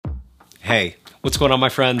Hey, what's going on, my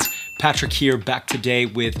friends? Patrick here, back today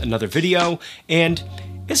with another video, and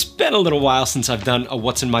it's been a little while since I've done a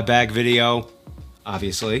what's in my bag video,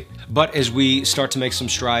 obviously. But as we start to make some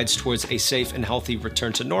strides towards a safe and healthy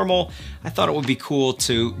return to normal, I thought it would be cool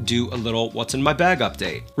to do a little what's in my bag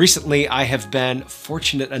update. Recently, I have been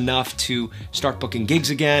fortunate enough to start booking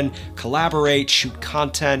gigs again, collaborate, shoot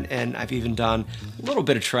content, and I've even done a little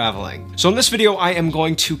bit of traveling. So in this video, I am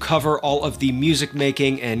going to cover all of the music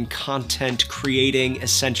making and content creating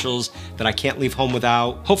essentials that I can't leave home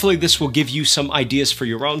without. Hopefully this will give you some ideas for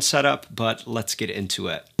your own setup, but let's get into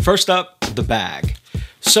it. First up, the bag.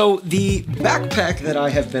 So the backpack that I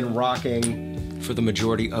have been rocking for the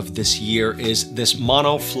majority of this year is this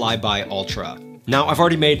Mono FlyBY Ultra. Now, I've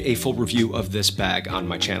already made a full review of this bag on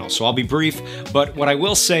my channel, so I'll be brief, but what I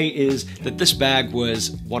will say is that this bag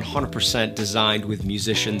was 100% designed with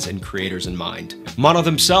musicians and creators in mind. Mono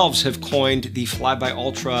themselves have coined the FlyBY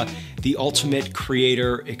Ultra the ultimate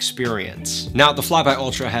creator experience. Now, the FlyBY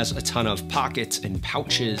Ultra has a ton of pockets and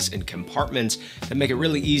pouches and compartments that make it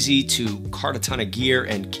really easy to cart a ton of gear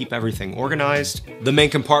and keep everything organized. The main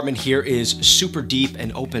compartment here is super deep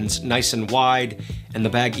and opens nice and wide, and the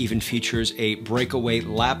bag even features a breakaway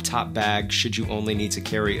laptop bag should you only need to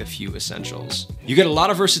carry a few essentials. You get a lot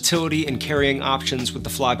of versatility and carrying options with the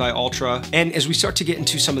FlyBY Ultra, and as we start to get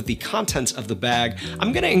into some of the contents of the bag,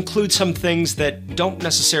 I'm gonna include some things that don't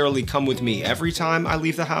necessarily come with me every time I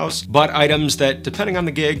leave the house, but items that, depending on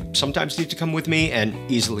the gig, sometimes need to come with me and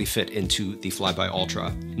easily fit into the FlyBY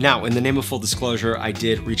Ultra. Now, in the name of full disclosure, I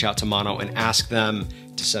did reach out to Mono and ask them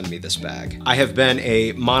to send me this bag. I have been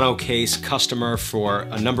a Mono case customer for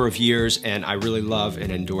a number of years, and I really love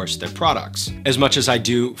and endorse their products. As much as I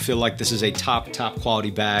do feel like this is a top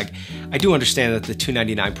quality bag, I do understand that the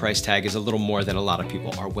 $299 price tag is a little more than a lot of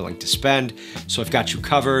people are willing to spend, so I've got you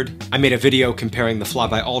covered. I made a video comparing the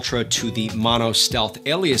FlyBY Ultra to the Mono Stealth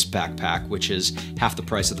Alias backpack, which is half the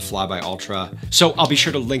price of the FlyBY Ultra. So I'll be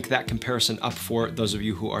sure to link that comparison up for those of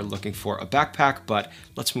you who are looking for a backpack, but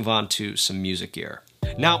let's move on to some music gear.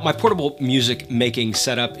 Now, my portable music making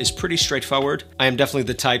setup is pretty straightforward. I am definitely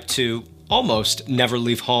the type to almost never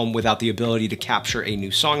leave home without the ability to capture a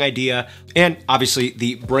new song idea. And obviously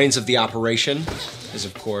the brains of the operation is,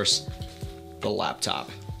 of course, the laptop.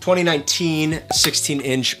 2019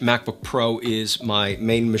 16-inch MacBook Pro is my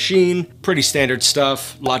main machine. Pretty standard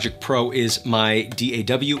stuff. Logic Pro is my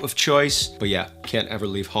DAW of choice, but yeah, can't ever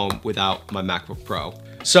leave home without my MacBook Pro.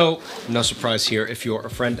 So no surprise here if you're a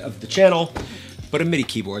friend of the channel, but a Midi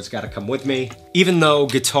keyboard's gotta come with me. Even though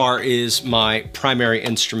guitar is my primary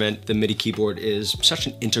instrument, the Midi keyboard is such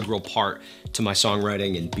an integral part to my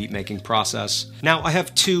songwriting and beat making process. Now, I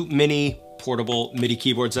have two mini portable Midi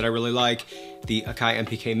keyboards that I really like, the AKAI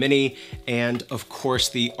MPK Mini, and of course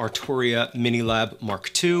the Arturia Minilab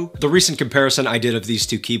Mark II. The recent comparison I did of these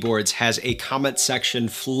two keyboards has a comment section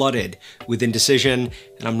flooded with indecision,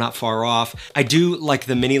 and I'm not far off. I do like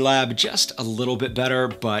the Minilab just a little bit better,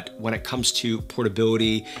 but when it comes to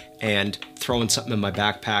portability and throwing something in my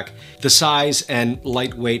backpack, the size and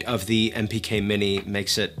lightweight of the MPK Mini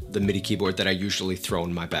makes it the Midi keyboard that I usually throw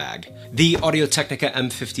in my bag. The Audio-Technica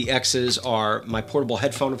M50Xs are my portable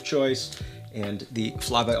headphone of choice, and the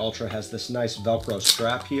FlyBY Ultra has this nice Velcro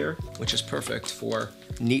strap here, which is perfect for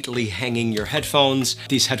neatly hanging your headphones.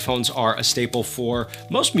 These headphones are a staple for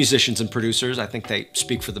most musicians and producers. I think they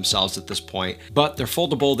speak for themselves at this point, but they're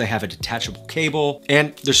foldable, they have a detachable cable,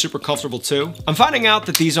 and they're super comfortable too. I'm finding out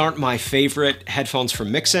that these aren't my favorite headphones for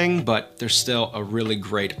mixing, but they're still a really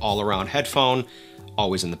great all-around headphone,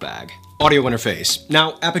 always in the bag. Audio interface.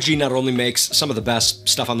 Now, Apogee not only makes some of the best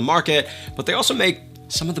stuff on the market, but they also make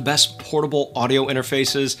some of the best portable audio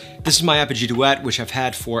interfaces. This is my Apogee Duet, which I've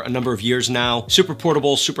had for a number of years now. Super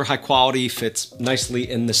portable, super high quality, fits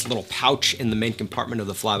nicely in this little pouch in the main compartment of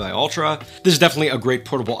the FlyBY Ultra. This is definitely a great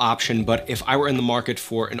portable option, but if I were in the market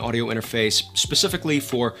for an audio interface specifically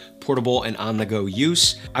for portable and on-the-go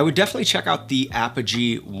use, I would definitely check out the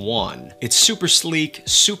Apogee One. It's super sleek,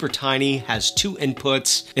 super tiny, has two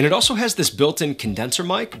inputs, and it also has this built-in condenser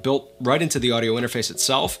mic built right into the audio interface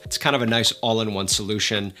itself. It's kind of a nice all-in-one solution.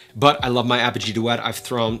 But I love my Apogee Duet. I've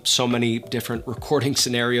thrown so many different recording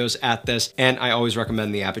scenarios at this, and I always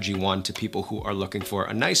recommend the Apogee One to people who are looking for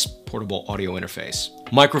a nice portable audio interface.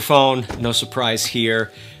 Microphone, no surprise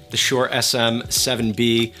here. The SHURE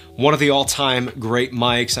SM7B, one of the all-time great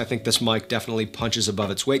mics. I think this mic definitely punches above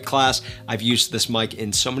its weight class. I've used this mic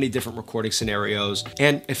in so many different recording scenarios,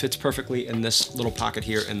 and it fits perfectly in this little pocket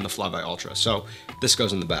here in the FlyBY Ultra. So this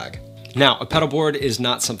goes in the bag. Now, a pedalboard is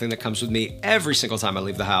not something that comes with me every single time I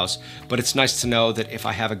leave the house, but it's nice to know that if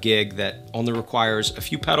I have a gig that only requires a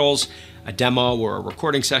few pedals, a demo or a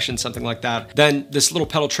recording session, something like that. Then this little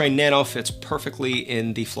pedal tray Nano fits perfectly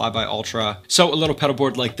in the FlyBY Ultra. So a little pedal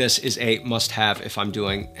board like this is a must-have if I'm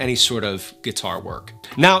doing any sort of guitar work.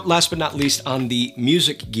 Now, last but not least, on the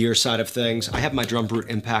music gear side of things, I have my Drumbrute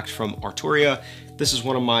Impact from Arturia. This is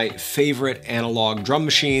one of my favorite analog drum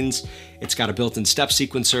machines. It's got a built-in step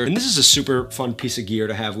sequencer, and this is a super fun piece of gear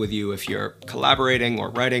to have with you if you're collaborating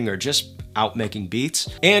or writing or just out making beats.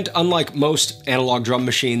 And unlike most analog drum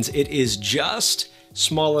machines, it is just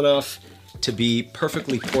small enough to be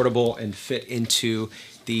perfectly portable and fit into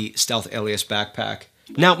the Stealth Alias backpack.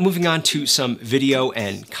 Now, moving on to some video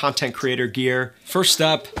and content creator gear. First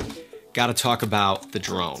up, gotta talk about the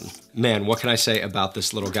drone. Man, what can I say about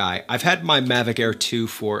this little guy? I've had my Mavic Air 2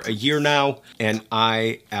 for a year now, and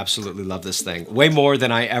I absolutely love this thing. Way more than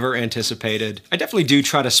I ever anticipated. I definitely do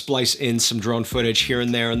try to splice in some drone footage here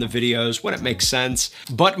and there in the videos when it makes sense.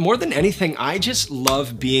 But more than anything, I just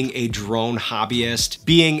love being a drone hobbyist.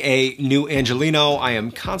 Being a new Angelino, I am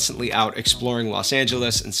constantly out exploring Los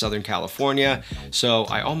Angeles and Southern California, so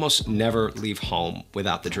I almost never leave home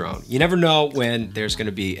without the drone. You never know when there's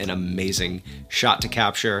gonna be an amazing shot to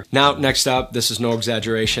capture. Now, next up, this is no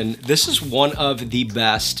exaggeration. This is one of the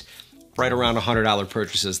best, right around $100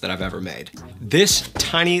 purchases that I've ever made. This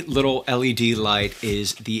tiny little LED light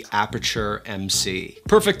is the Aperture MC.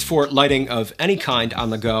 Perfect for lighting of any kind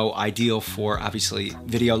on the go, ideal for obviously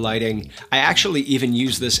video lighting. I actually even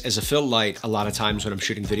use this as a fill light a lot of times when I'm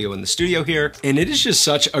shooting video in the studio here, and it is just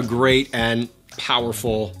such a great and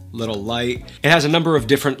powerful little light. It has a number of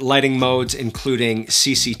different lighting modes, including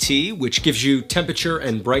CCT, which gives you temperature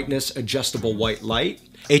and brightness adjustable white light.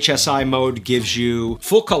 HSI mode gives you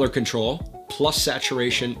full color control, plus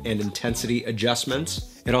saturation and intensity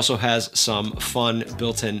adjustments. It also has some fun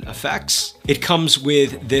built-in effects. It comes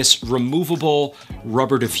with this removable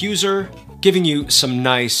rubber diffuser, giving you some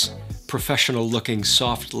nice professional looking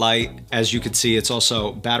soft light. As you can see, it's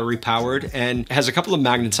also battery powered and has a couple of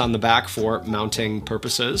magnets on the back for mounting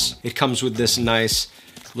purposes. It comes with this nice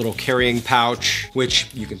little carrying pouch,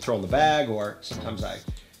 which you can throw in the bag, or sometimes I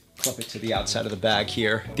clip it to the outside of the bag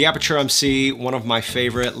here. The Aperture MC, one of my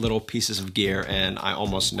favorite little pieces of gear, and I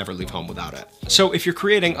almost never leave home without it. So if you're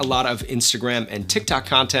creating a lot of Instagram and TikTok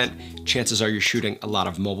content, chances are you're shooting a lot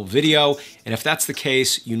of mobile video. And if that's the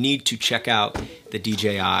case, you need to check out the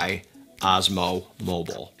DJI Osmo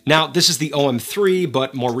Mobile. Now, this is the OM3,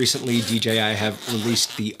 but more recently, DJI have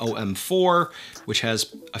released the OM4, which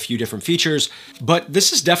has a few different features. But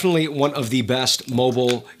this is definitely one of the best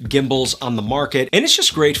mobile gimbals on the market, and it's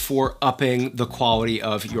just great for upping the quality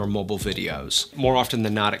of your mobile videos. More often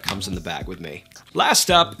than not, it comes in the bag with me. Last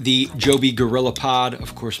up, the Joby Gorilla Pod,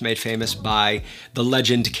 of course made famous by the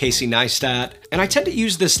legend Casey Neistat. And I tend to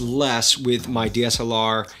use this less with my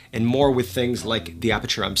DSLR and more with things like the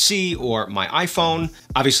Aperture MC or my iPhone.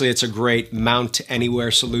 Obviously, it's a great mount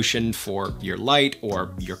anywhere solution for your light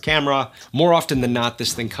or your camera. More often than not,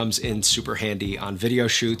 this thing comes in super handy on video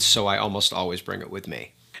shoots, so I almost always bring it with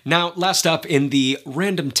me. Now, last up in the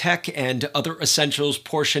random tech and other essentials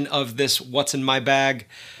portion of this What's in My Bag,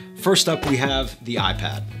 first up we have the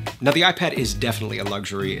iPad. Now, the iPad is definitely a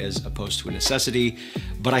luxury as opposed to a necessity,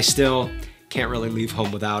 but I still can't really leave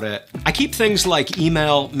home without it. I keep things like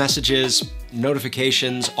email, messages,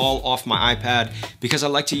 notifications all off my iPad because I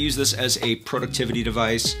like to use this as a productivity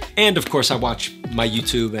device. And of course, I watch my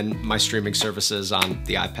YouTube and my streaming services on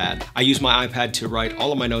the iPad. I use my iPad to write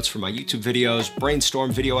all of my notes for my YouTube videos,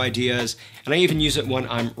 brainstorm video ideas, and I even use it when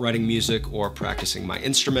I'm writing music or practicing my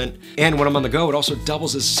instrument. And when I'm on the go, it also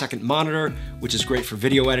doubles as a second monitor, which is great for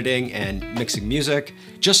video editing and mixing music.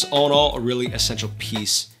 Just all in all, a really essential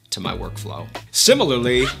piece to my workflow.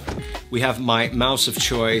 Similarly, we have my mouse of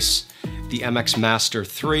choice, the MX Master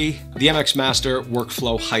 3. The MX Master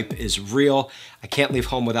workflow hype is real. I can't leave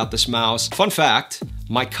home without this mouse. Fun fact,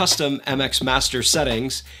 my custom MX Master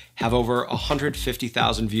settings have over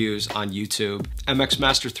 150,000 views on YouTube. MX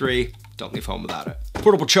Master 3, don't leave home without it.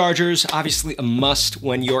 Portable chargers, obviously a must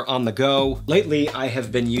when you're on the go. Lately, I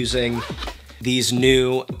have been using these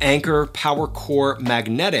new Anker Power Core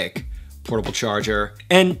magnetic portable charger.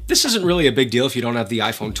 And this isn't really a big deal if you don't have the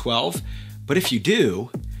iPhone 12, but if you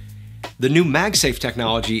do, the new MagSafe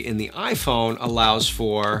technology in the iPhone allows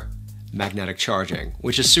for magnetic charging,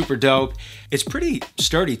 which is super dope. It's pretty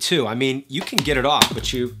sturdy too. I mean, you can get it off,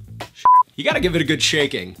 but you gotta give it a good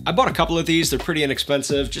shaking. I bought a couple of these. They're pretty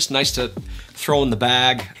inexpensive, just nice to throw in the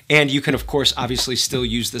bag. And you can, of course, obviously still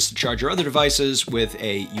use this to charge your other devices with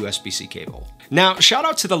a USB-C cable. Now, shout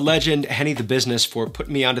out to the legend Henny the Business for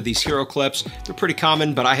putting me onto these Hero Clips. They're pretty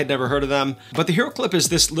common, but I had never heard of them. But the Hero Clip is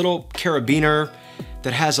this little carabiner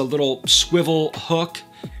that has a little swivel hook,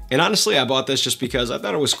 And honestly, I bought this just because I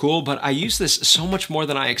thought it was cool, but I use this so much more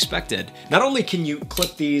than I expected. Not only can you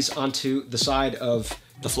clip these onto the side of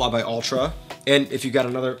the FlyBY Ultra, and if you've got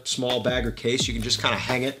another small bag or case, you can just kind of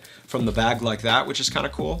hang it from the bag like that, which is kind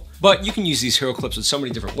of cool. But you can use these hero clips in so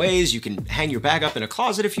many different ways. You can hang your bag up in a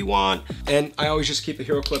closet if you want. And I always just keep a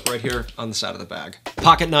hero clip right here on the side of the bag.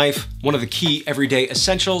 Pocket knife, one of the key everyday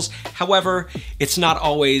essentials. However, it's not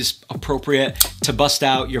always appropriate to bust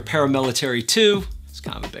out your paramilitary too. It's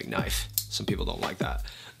kind of a big knife. Some people don't like that.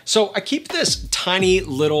 So I keep this tiny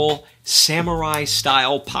little samurai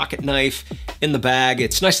style pocket knife in the bag.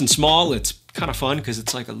 It's nice and small. It's kind of fun because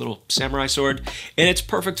it's like a little samurai sword, and it's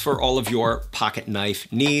perfect for all of your pocket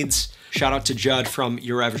knife needs. Shout out to Judd from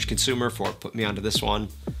Your Average Consumer for putting me onto this one.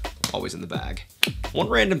 Always in the bag. One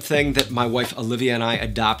random thing that my wife Olivia and I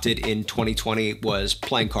adopted in 2020 was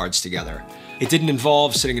playing cards together. It didn't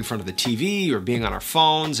involve sitting in front of the TV or being on our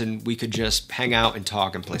phones, and we could just hang out and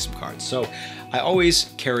talk and play some cards. So I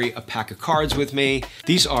always carry a pack of cards with me.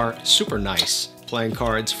 These are super nice playing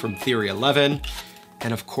cards from Theory 11.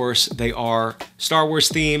 And of course, they are Star Wars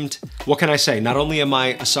themed. What can I say? Not only am I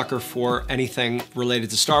a sucker for anything related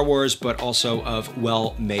to Star Wars, but also of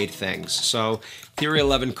well-made things. So Theory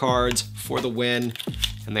 11 cards for the win,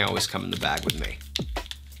 and they always come in the bag with me.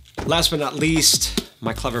 Last but not least,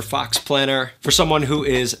 my Clever Fox planner. For someone who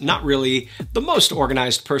is not really the most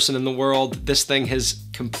organized person in the world, this thing has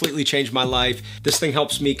completely changed my life. This thing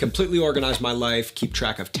helps me completely organize my life, keep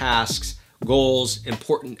track of tasks, goals,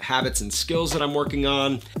 important habits and skills that I'm working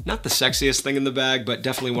on. Not the sexiest thing in the bag, but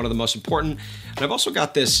definitely one of the most important. And I've also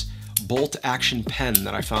got this bolt action pen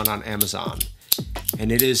that I found on Amazon,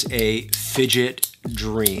 and it is a fidget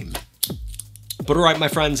dream. But all right, my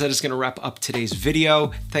friends, that is gonna wrap up today's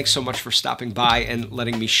video. Thanks so much for stopping by and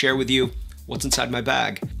letting me share with you what's inside my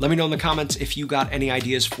bag. Let me know in the comments if you got any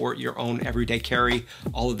ideas for your own everyday carry.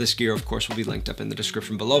 All of this gear, of course, will be linked up in the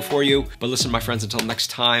description below for you. But listen, my friends, until next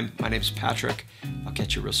time, my name is Patrick. I'll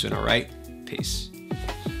catch you real soon, all right? Peace.